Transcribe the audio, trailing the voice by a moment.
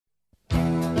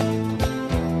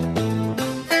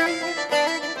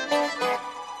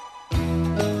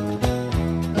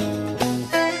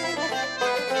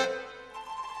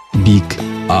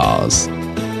Ağız.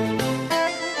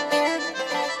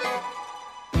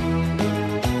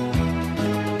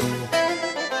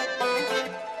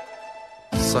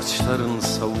 Saçların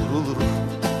savrulur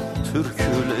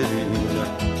türkülerine,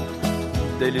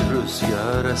 deli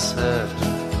rüzgar eser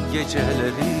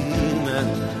gecelerime.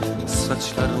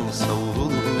 Saçların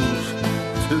savrulur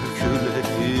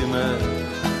türkülerime,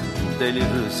 deli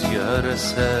rüzgar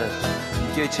eser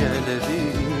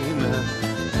gecelerime.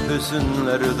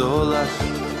 Hüzünler dolar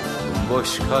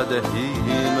boş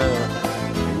kadehime,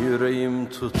 yüreğim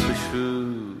tutuşur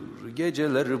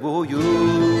geceler boyu.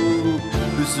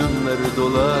 Hüzünler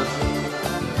dolar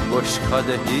boş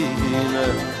kadehine,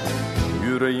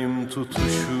 yüreğim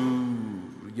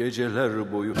tutuşur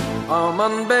geceler boyu.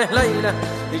 Aman be Leyla,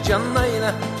 can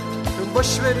Leyla,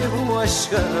 boş ver bu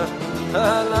aşka.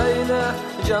 Ha Leyla,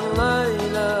 can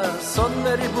Leyla, son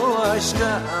ver bu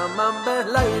aşka. Aman be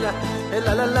Leyla,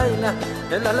 la la Leyla,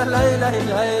 la la Leyla,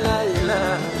 Leyla,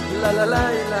 la la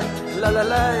Leyla, la la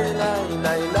Leyla,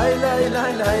 Leyla,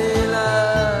 Leyla.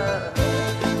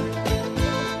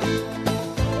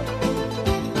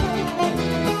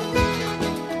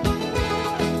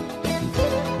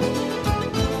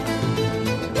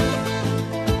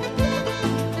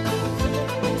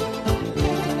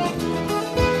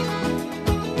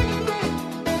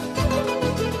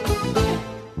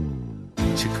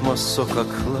 Çıkmaz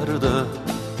sokaklarda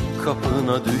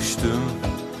kapına düştüm,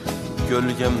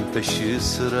 gölgem peşi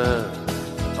sıra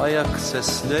ayak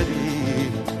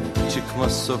sesleri.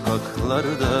 Çıkmaz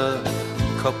sokaklarda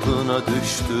kapına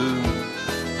düştüm,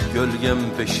 gölgem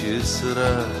peşi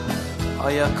sıra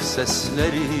ayak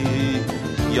sesleri.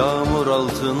 Yağmur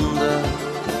altında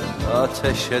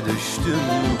ateşe düştüm,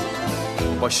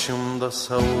 başımda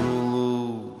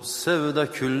savrulu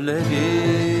sevda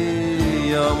külleri.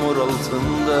 Yağmur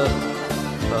altında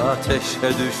ateşe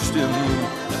düştüm,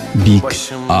 Big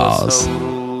başımda Ağız.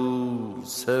 savrul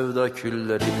sevda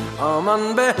külleri.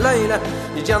 Aman be Leyla,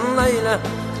 can Leyla,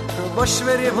 boş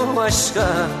ver bu aşka.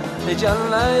 Can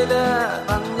Leyla,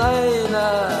 aman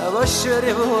Leyla, boş ver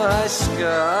bu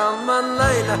aşka. Aman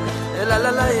Leyla, la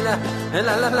la Leyla,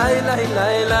 la la Leyla, Leyla,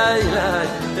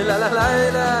 la la Leyla, la la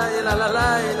Leyla, la la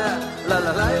Leyla, la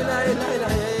la Leyla,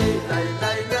 Leyla.